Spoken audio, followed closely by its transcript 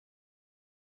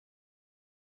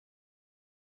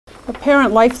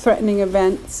Apparent life-threatening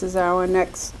events is our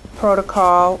next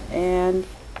protocol, and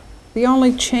the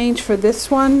only change for this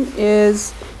one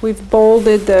is we've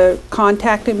bolded the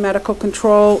contact and medical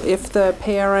control if the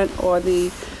parent or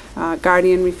the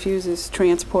guardian refuses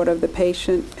transport of the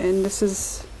patient. And this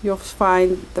is, you'll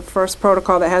find the first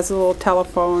protocol that has a little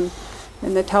telephone,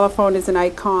 and the telephone is an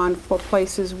icon for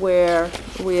places where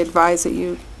we advise that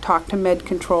you talk to med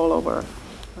control over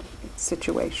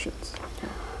situations.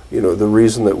 You know, the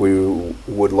reason that we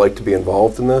would like to be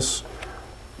involved in this,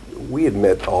 we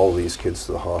admit all these kids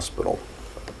to the hospital.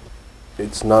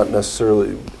 It's not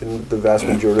necessarily, in the vast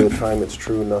majority of the time, it's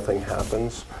true, nothing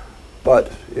happens.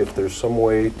 But if there's some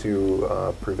way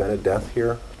to prevent a death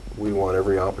here, we want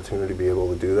every opportunity to be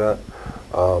able to do that.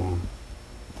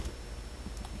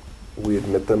 We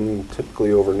admit them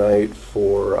typically overnight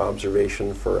for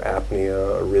observation for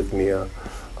apnea, arrhythmia,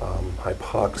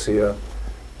 hypoxia.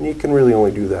 And you can really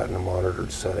only do that in a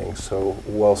monitored setting. So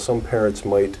while some parents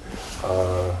might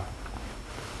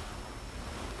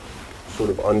sort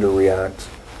of underreact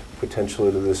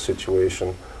potentially to this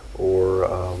situation, or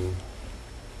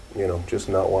you know, just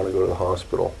not want to go to the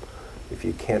hospital, if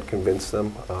you can't convince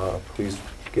them, please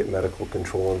get medical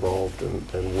control involved, and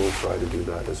we'll try to do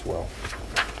that as well.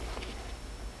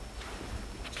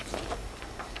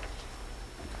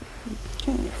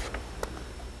 Okay.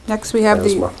 Next we have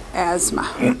Asthma. the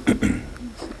asthma.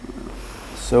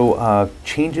 So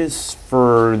changes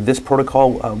for this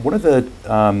protocol, one of the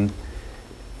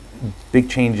big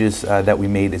changes that we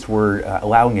made is we're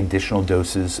allowing additional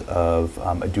doses of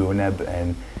aduaneb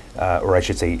and, or I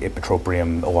should say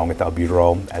ipratropium along with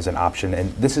albuterol as an option.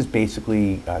 And this is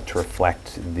basically to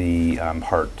reflect the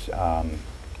heart,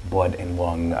 blood and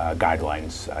lung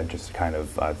guidelines, just kind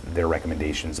of their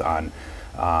recommendations on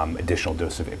additional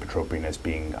dose of ipratropium as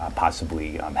being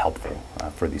possibly helpful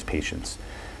for these patients.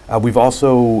 We've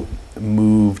also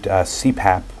moved,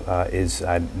 CPAP is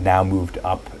now moved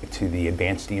up to the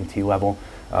advanced EMT level.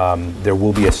 There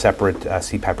will be a separate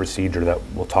CPAP procedure that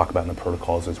we'll talk about in the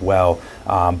protocols as well.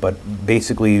 But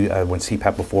basically, when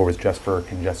CPAP before was just for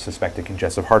suspected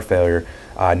congestive heart failure,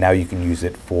 now you can use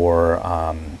it for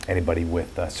anybody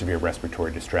with severe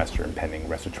respiratory distress or impending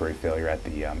respiratory failure at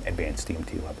the advanced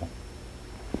EMT level.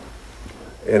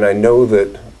 And I know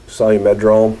that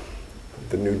Solumedrol,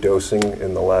 the new dosing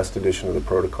in the last edition of the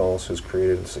protocols, has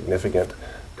created significant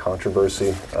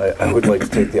controversy. I would like to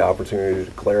take the opportunity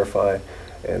to clarify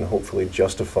and hopefully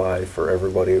justify for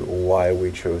everybody why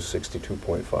we chose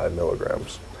 62.5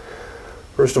 milligrams.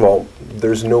 First of all,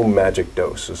 there's no magic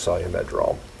dose of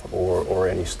Solumedrol or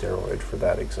any steroid for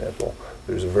that example.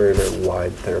 There's a very, very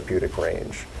wide therapeutic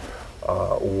range.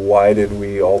 Why did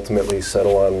we ultimately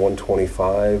settle on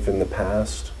 125 in the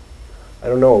past? I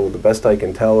don't know. The best I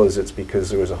can tell is it's because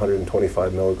there was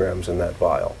 125 milligrams in that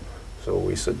vial. So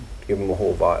we said give them the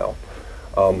whole vial.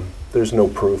 There's no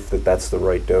proof that that's the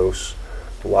right dose.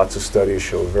 Lots of studies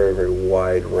show a very, very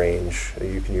wide range.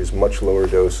 You can use much lower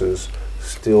doses,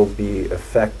 still be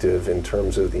effective in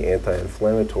terms of the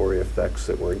anti-inflammatory effects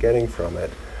that we're getting from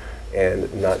it,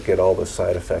 and not get all the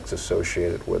side effects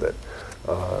associated with it.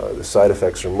 The side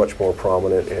effects are much more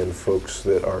prominent in folks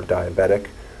that are diabetic.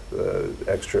 The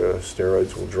extra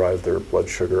steroids will drive their blood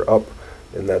sugar up,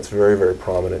 and that's very, very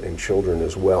prominent in children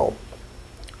as well.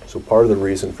 So part of the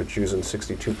reason for choosing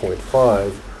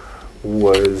 62.5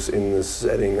 was in the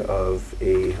setting of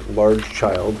a large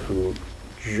child who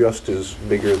just is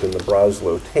bigger than the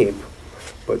Broslow tape,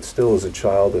 but still is a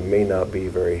child and may not be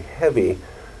very heavy.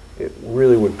 It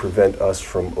really would prevent us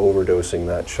from overdosing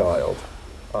that child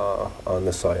on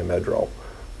the Solumedrol.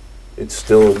 It's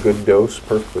still a good dose,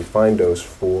 perfectly fine dose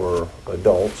for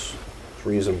adults. It's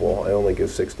reasonable. I only give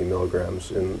 60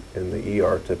 milligrams in the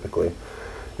ER typically.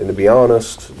 And to be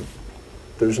honest,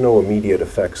 there's no immediate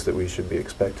effects that we should be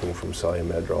expecting from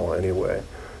Solumedrol anyway.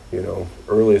 You know,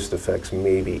 earliest effects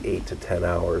may be 8 to 10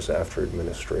 hours after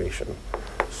administration.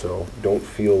 So don't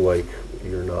feel like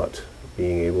you're not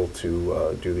being able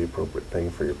to do the appropriate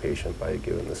thing for your patient by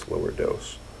giving this lower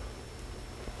dose.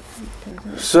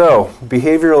 So,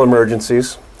 behavioral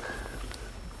emergencies.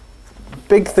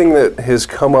 Big thing that has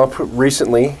come up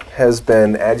recently has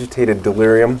been agitated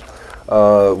delirium.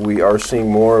 We are seeing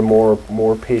more and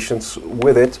more patients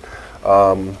with it,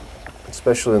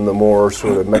 especially in the more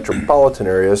sort of metropolitan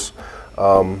areas.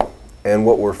 And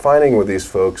what we're finding with these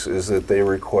folks is that they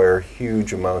require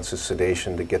huge amounts of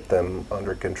sedation to get them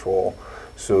under control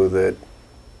so that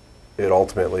it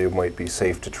ultimately might be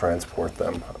safe to transport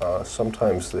them.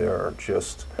 Sometimes they are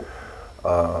just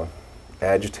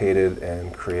agitated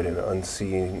and create an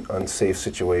unsafe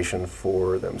situation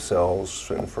for themselves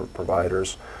and for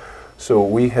providers. So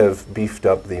we have beefed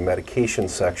up the medication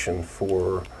section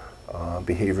for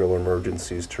behavioral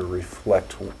emergencies to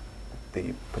reflect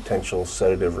the potential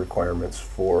sedative requirements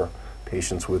for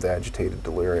patients with agitated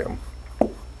delirium.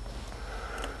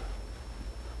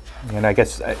 And I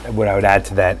guess what I would add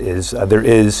to that is there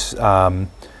is a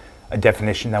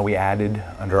definition that we added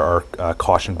under our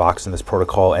caution box in this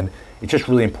protocol, and it's just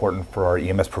really important for our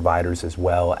EMS providers as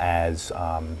well as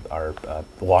our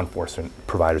law enforcement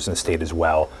providers in the state as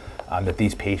well, that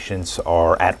these patients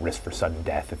are at risk for sudden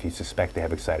death. If you suspect they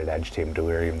have excited agitated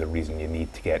delirium, the reason you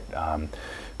need to get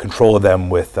control of them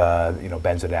with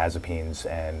benzodiazepines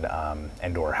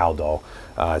and or Haldol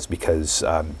is because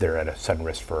they're at a sudden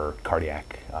risk for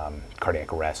cardiac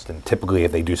arrest, and typically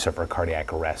if they do suffer a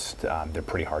cardiac arrest, they're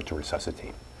pretty hard to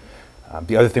resuscitate.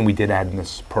 The other thing we did add in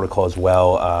this protocol as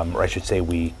well, or I should say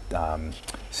we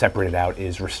separated out,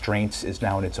 is restraints is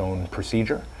now in its own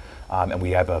procedure, and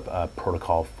we have a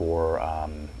protocol for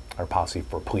our policy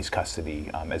for police custody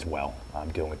as well,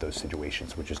 dealing with those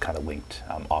situations, which is kind of linked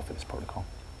off of this protocol.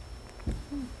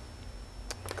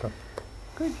 Okay.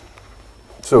 Good.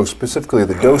 So specifically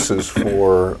the doses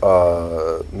for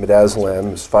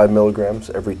midazolam is 5 milligrams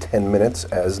every 10 minutes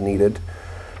as needed,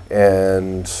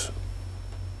 and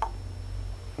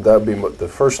that would be the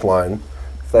first line.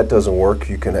 If that doesn't work,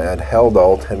 you can add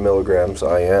Haldol 10 milligrams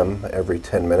IM every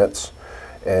 10 minutes,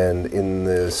 and in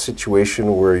the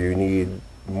situation where you need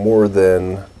more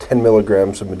than 10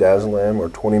 milligrams of midazolam or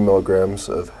 20 milligrams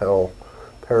of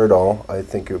haloperidol, I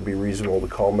think it would be reasonable to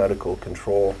call medical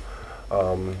control,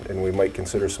 and we might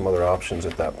consider some other options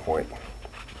at that point.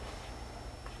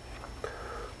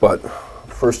 But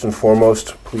first and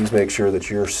foremost, please make sure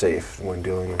that you're safe when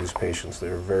dealing with these patients.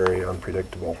 They're very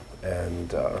unpredictable,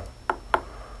 and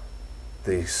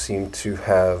they seem to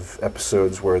have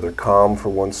episodes where they're calm for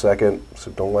 1 second, so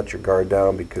don't let your guard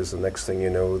down, because the next thing you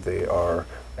know, they are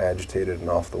agitated and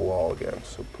off the wall again.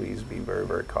 So please be very,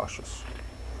 very cautious.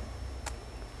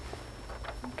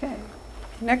 Okay.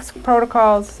 Next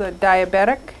protocol is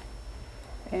diabetic.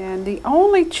 And the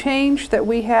only change that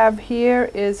we have here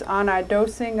is on our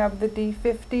dosing of the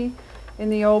D50. In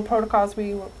the old protocols,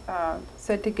 we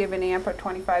said to give an amp or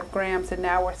 25 grams, and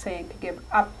now we're saying to give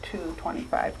up to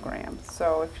 25 grams.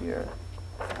 So if you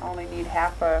only need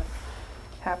half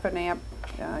an amp,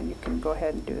 you can go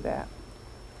ahead and do that.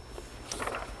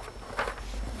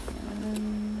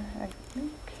 And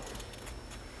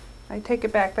I take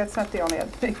it back, that's not the only other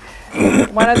thing.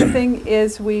 One other thing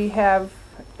is we have,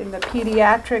 in the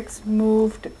pediatrics,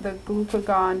 moved the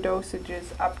glucagon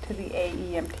dosages up to the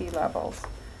AEMT levels.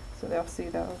 So they'll see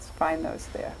those, find those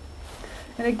there.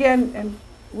 And again, and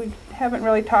we haven't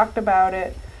really talked about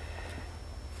it,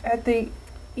 at the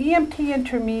EMT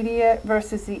intermediate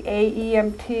versus the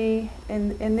AEMT,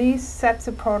 in these sets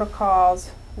of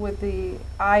protocols with the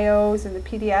IOs and the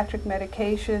pediatric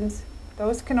medications,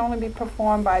 those can only be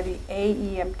performed by the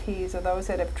AEMTs, or those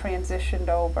that have transitioned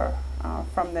over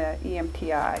from the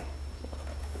EMTI.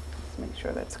 Let's make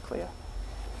sure that's clear.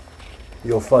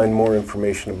 You'll find more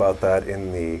information about that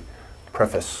in the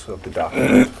preface of the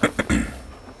document.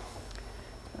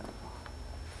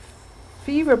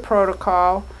 Fever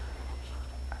protocol,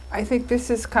 I think this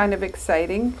is kind of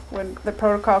exciting. When the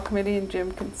protocol committee, and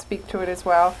Jim can speak to it as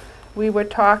well, we were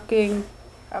talking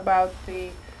about the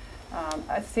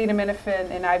acetaminophen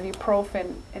and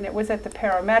ibuprofen, and it was at the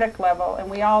paramedic level, and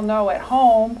we all know at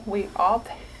home we all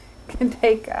can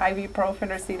take ibuprofen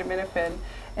or acetaminophen,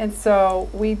 and so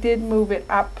we did move it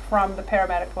up from the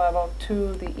paramedic level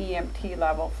to the EMT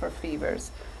level for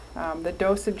fevers. The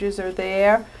dosages are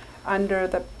there. Under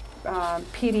the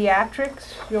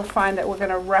pediatrics, you'll find that we're going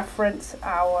to reference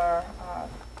our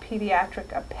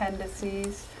pediatric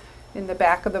appendices in the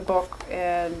back of the book,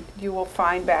 and you will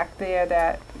find back there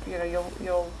that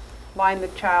you'll line the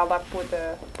child up with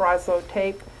the Broslow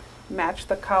tape, match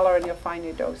the color, and you'll find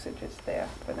your dosages there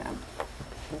for them.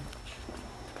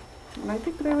 And I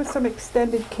think there was some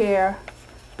extended care,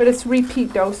 but it's repeat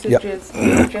dosages,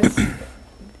 just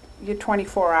your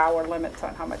 24-hour limits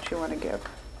on how much you want to give.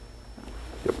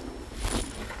 Yep.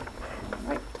 All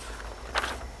right.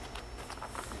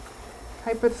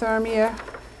 Hypothermia.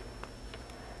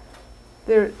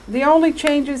 The only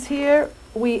changes here,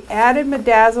 we added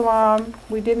midazolam.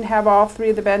 We didn't have all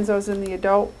three of the benzos in the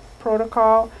adult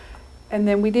protocol, and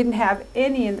then we didn't have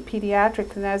any in the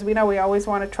pediatrics. And as we know, we always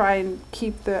want to try and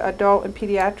keep the adult and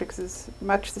pediatrics as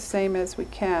much the same as we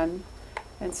can,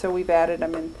 and so we've added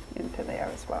them into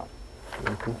there as well.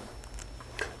 Mm-hmm.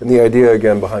 And the idea,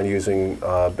 again, behind using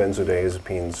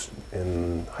benzodiazepines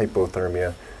in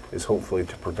hypothermia is hopefully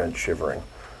to prevent shivering.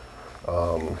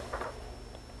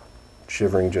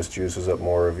 Shivering just uses up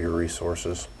more of your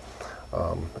resources,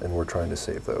 and we're trying to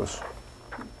save those.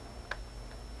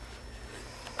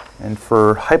 And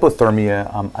for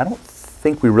hypothermia, I don't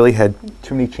think we really had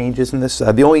too many changes in this.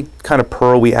 The only kind of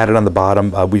pearl we added on the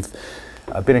bottom, we've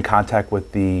been in contact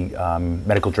with the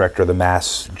medical director of the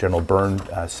Mass General Burn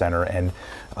Center, and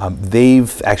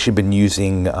they've actually been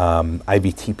using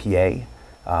IVTPA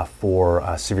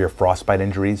for severe frostbite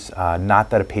injuries. Not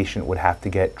that a patient would have to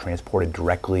get transported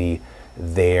directly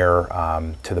there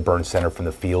to the burn center from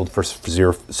the field for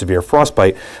severe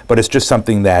frostbite, but it's just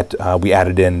something that we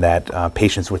added in that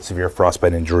patients with severe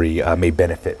frostbite injury may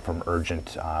benefit from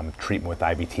urgent treatment with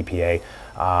IVTPA.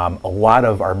 A lot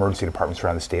of our emergency departments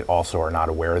around the state also are not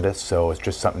aware of this, so it's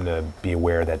just something to be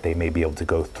aware that they may be able to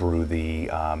go through the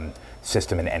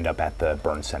system and end up at the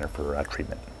burn center for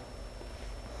treatment.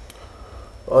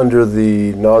 Under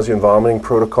the nausea and vomiting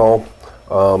protocol,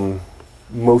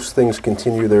 most things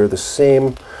continue. They're the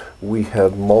same. We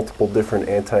have multiple different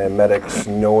antiemetics,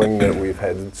 knowing that we've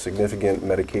had significant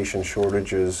medication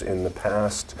shortages in the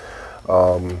past.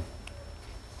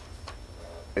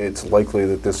 It's likely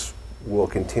that this will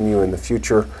continue in the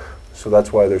future, so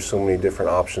that's why there's so many different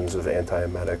options of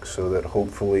antiemetics, so that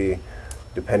hopefully,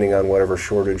 depending on whatever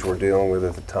shortage we're dealing with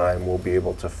at the time, we'll be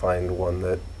able to find one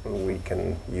that we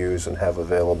can use and have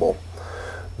available.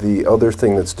 The other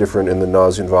thing that's different in the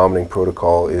nausea and vomiting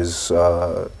protocol is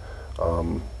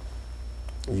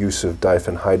use of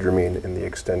diphenhydramine in the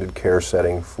extended care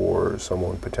setting for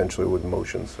someone potentially with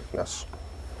motion sickness,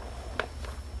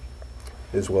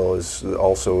 as well as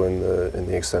also in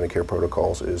the extended care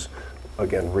protocols is,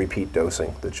 again, repeat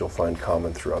dosing that you'll find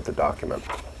common throughout the document.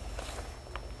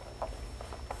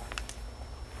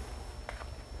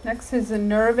 Next is the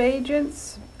nerve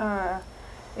agents.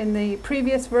 In the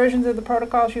previous versions of the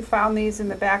protocols, you found these in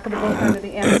the back of the book under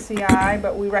the MCI,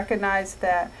 but we recognize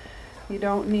that you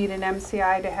don't need an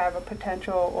MCI to have a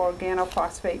potential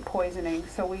organophosphate poisoning,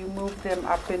 so we moved them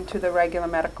up into the regular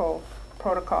medical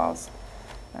protocols.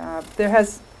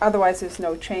 Otherwise there's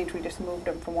no change, we just moved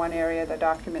them from one area of the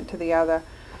document to the other.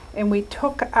 And we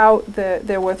took out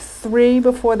there were three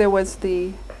before. There was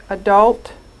the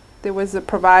adult, there was the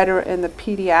provider, and the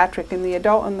pediatric, and the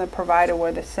adult and the provider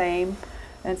were the same.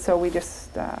 And so we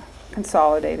just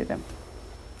consolidated them.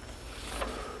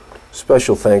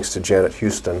 Special thanks to Janet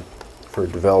Houston for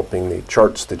developing the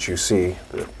charts that you see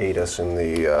that aid us in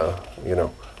the,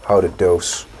 how to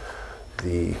dose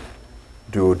the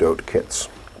duodote kits.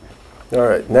 All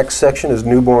right, next section is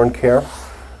newborn care.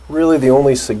 Really the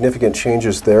only significant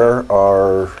changes there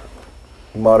are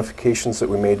modifications that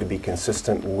we made to be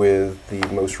consistent with the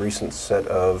most recent set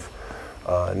of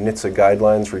NHTSA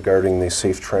guidelines regarding the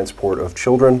safe transport of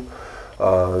children.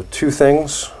 Two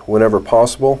things: whenever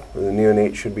possible, the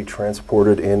neonate should be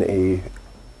transported in a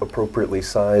appropriately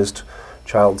sized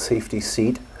child safety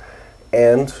seat,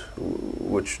 and,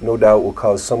 which no doubt will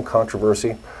cause some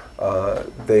controversy,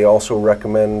 they also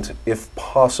recommend, if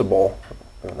possible,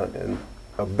 and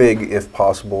a big if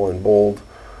possible in bold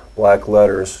black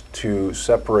letters, to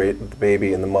separate the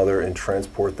baby and the mother and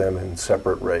transport them in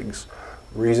separate rigs.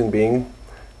 Reason being,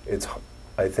 it's,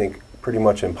 I think, pretty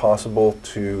much impossible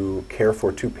to care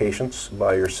for two patients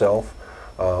by yourself,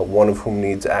 one of whom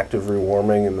needs active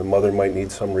rewarming and the mother might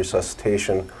need some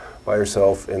resuscitation by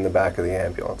herself in the back of the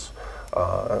ambulance.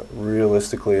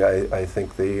 Realistically, I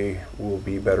think they will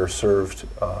be better served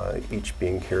each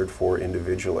being cared for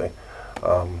individually.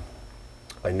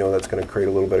 I know that's going to create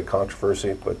a little bit of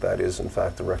controversy, but that is in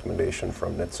fact the recommendation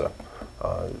from NHTSA,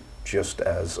 just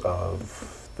as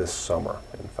of this summer,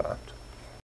 in fact.